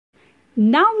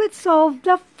Now let's solve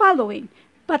the following.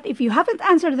 But if you haven't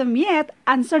answered them yet,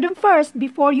 answer them first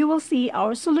before you will see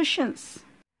our solutions.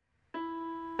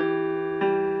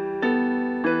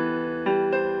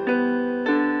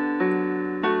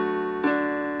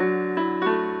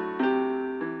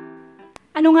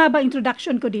 Ano nga ba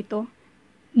introduction ko dito?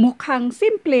 Mukhang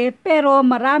simple pero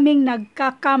maraming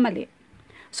nagkakamali.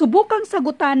 Subukang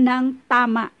sagutan ng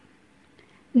tama.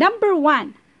 Number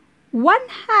 1,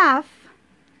 1/2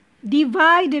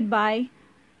 divided by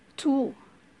 2.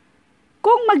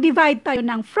 Kung mag-divide tayo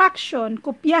ng fraction,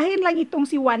 kopyahin lang itong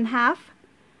si 1/2,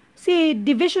 si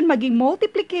division maging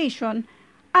multiplication,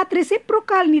 at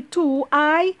reciprocal ni 2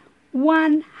 ay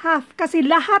 1/2. Kasi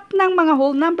lahat ng mga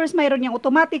whole numbers mayroon niyang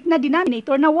automatic na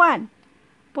denominator na 1.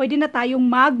 Pwede na tayong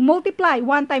mag-multiply.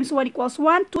 1 times 1 equals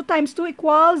 1, 2 times 2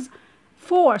 equals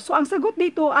 4. So, ang sagot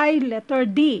dito ay letter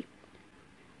D.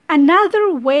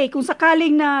 Another way, kung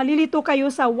sakaling na lilito kayo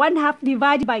sa 1/2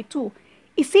 divided by 2,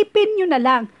 isipin nyo na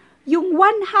lang, yung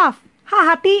 1/2,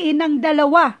 hahatiin ng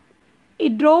dalawa.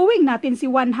 I-drawing natin si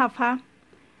 1/2 ha.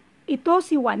 Ito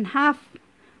si 1/2.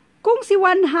 Kung si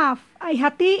 1/2 ay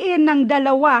hatiin ng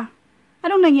dalawa,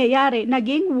 anong nangyayari?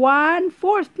 Naging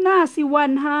 1/4 na si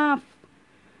 1/2.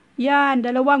 Yan,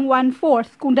 dalawang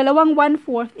 1/4. Kung dalawang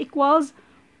 1/4 equals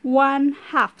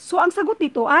 1/2. So, ang sagot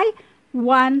dito ay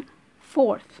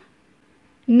 1/4.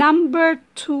 Number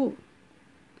 2.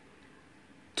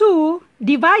 2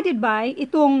 divided by,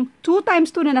 itong 2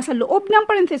 times 2 na nasa loob ng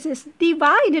parenthesis,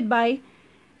 divided by,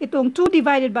 itong 2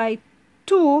 divided by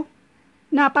 2,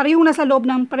 na parehong nasa loob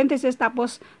ng parenthesis,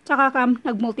 tapos tsaka ka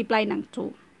nag-multiply ng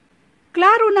 2.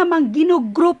 Klaro namang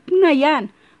ginugroup na yan.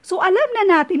 So, alam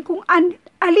na natin kung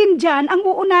alin dyan ang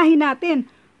uunahin natin.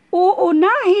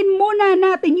 Uunahin muna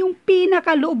natin yung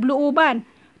pinakaloob-looban.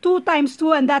 2 times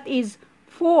 2 and that is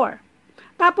 4.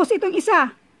 Tapos itong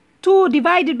isa, 2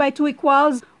 divided by 2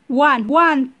 equals 1.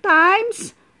 1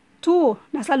 times 2.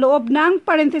 Nasa loob ng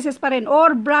parenthesis pa rin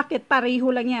or bracket, pareho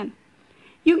lang yan.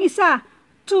 Yung isa,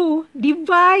 2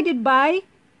 divided by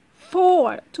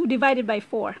 4. 2 divided by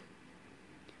 4.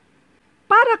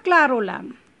 Para klaro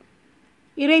lang,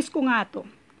 erase ko nga to.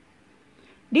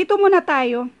 Dito muna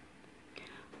tayo.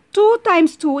 2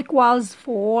 times 2 equals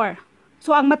 4.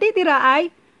 So, ang matitira ay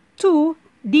 2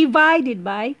 divided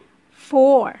by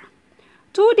 4.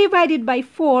 2 divided by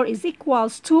 4 is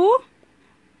equals to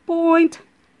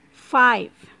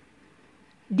 0.5.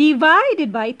 Divided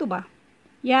by, ito ba?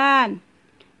 Yan.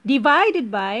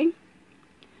 Divided by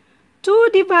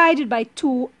 2 divided by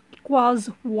 2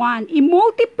 equals 1.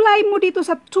 I-multiply mo dito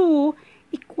sa 2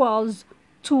 equals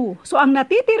 2. So, ang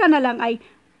natitira na lang ay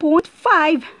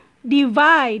 0.5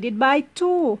 divided by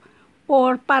 2.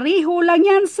 Or pareho lang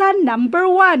yan sa number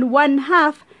 1,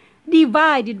 1/2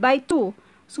 divided by 2.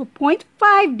 So,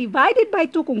 0.5 divided by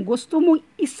 2, kung gusto mong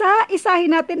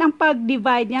isa-isahin natin ang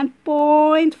pag-divide yan,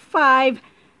 0.5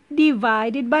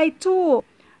 divided by 2.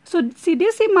 So, si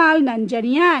decimal, nandyan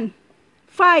yan.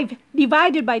 5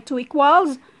 divided by 2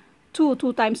 equals 2.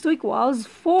 2 times 2 equals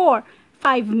 4.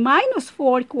 5 minus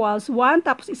 4 equals 1.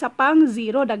 Tapos isa pang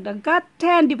 0. Dagdag ka.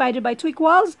 10 divided by 2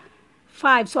 equals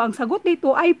 5. So, ang sagot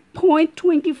dito ay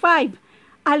 0.25.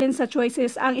 Alin sa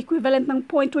choices ang equivalent ng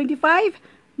 0.25?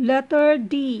 Letter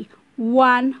D,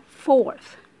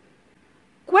 1/4.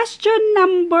 Question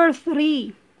number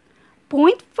 3.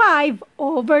 0.5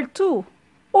 over 2.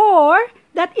 Or,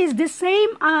 that is the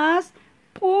same as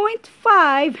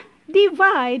 0.5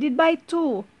 divided by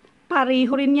 2.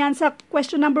 Pareho rin yan sa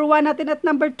question number 1 natin at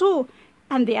number 2.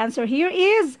 And the answer here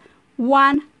is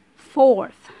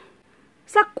 1/4.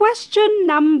 Sa question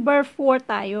number 4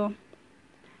 tayo.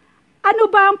 Ano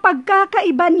ba ang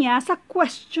pagkakaiba niya sa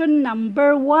question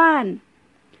number 1?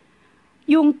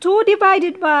 Yung 2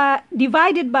 divided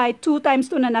by 2 times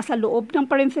 2 na nasa loob ng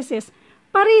parenthesis,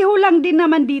 pareho lang din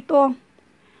naman dito.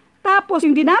 Tapos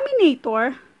yung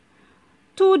denominator,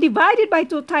 2 divided by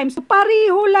 2 times 2,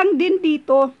 pareho lang din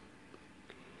dito.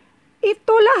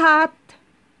 Ito lahat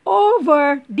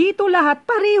over dito lahat,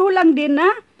 pareho lang din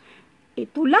na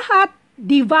ito lahat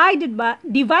divided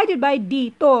by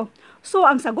dito. So,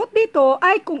 ang sagot dito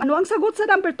ay kung ano ang sagot sa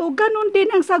number 2, ganun din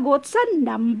ang sagot sa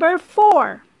number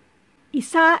 4.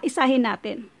 Isa-isahin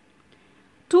natin.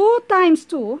 2 times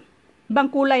 2,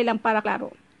 ibang kulay lang para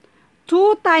klaro.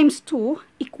 2 times 2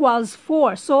 equals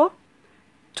 4. So,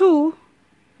 2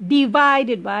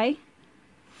 divided by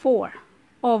 4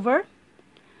 over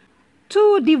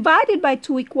 2 divided by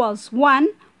 2 equals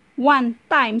 1. 1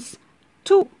 times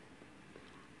 2.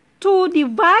 2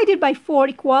 divided by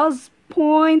 4 equals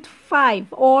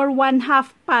 0.5 or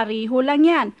 1/2, pareho lang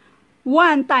yan.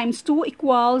 1 times 2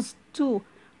 equals 2.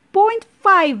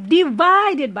 0.5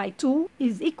 divided by 2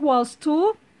 is equals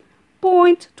to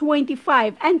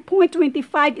 0.25. And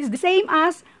 0.25 is the same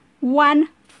as 1/4.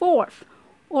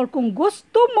 Or kung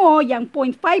gusto mo, yung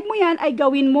 0.5 mo yan ay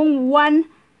gawin mong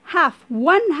 1/2.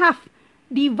 1/2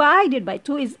 divided by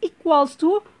 2 is equals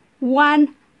to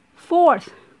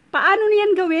 1/4. Paano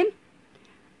niyan gawin?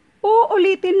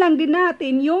 Uulitin lang din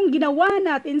natin yung ginawa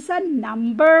natin sa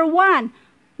number 1.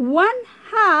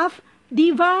 1/2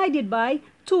 divided by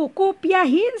 2.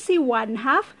 Kopyahin si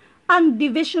 1/2, ang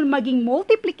division maging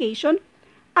multiplication,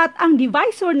 at ang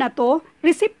divisor na to,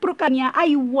 reciprocal niya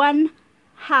ay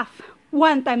 1/2.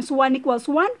 1 times 1 equals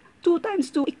 1, 2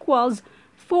 times 2 equals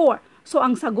 4. So,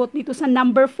 ang sagot dito sa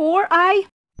number 4 ay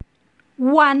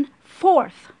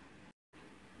 1/4.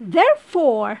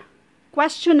 Therefore,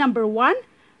 question number 1,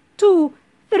 2,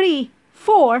 3,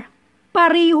 4,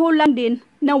 pareho lang din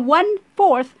na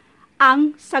 1/4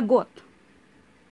 ang sagot.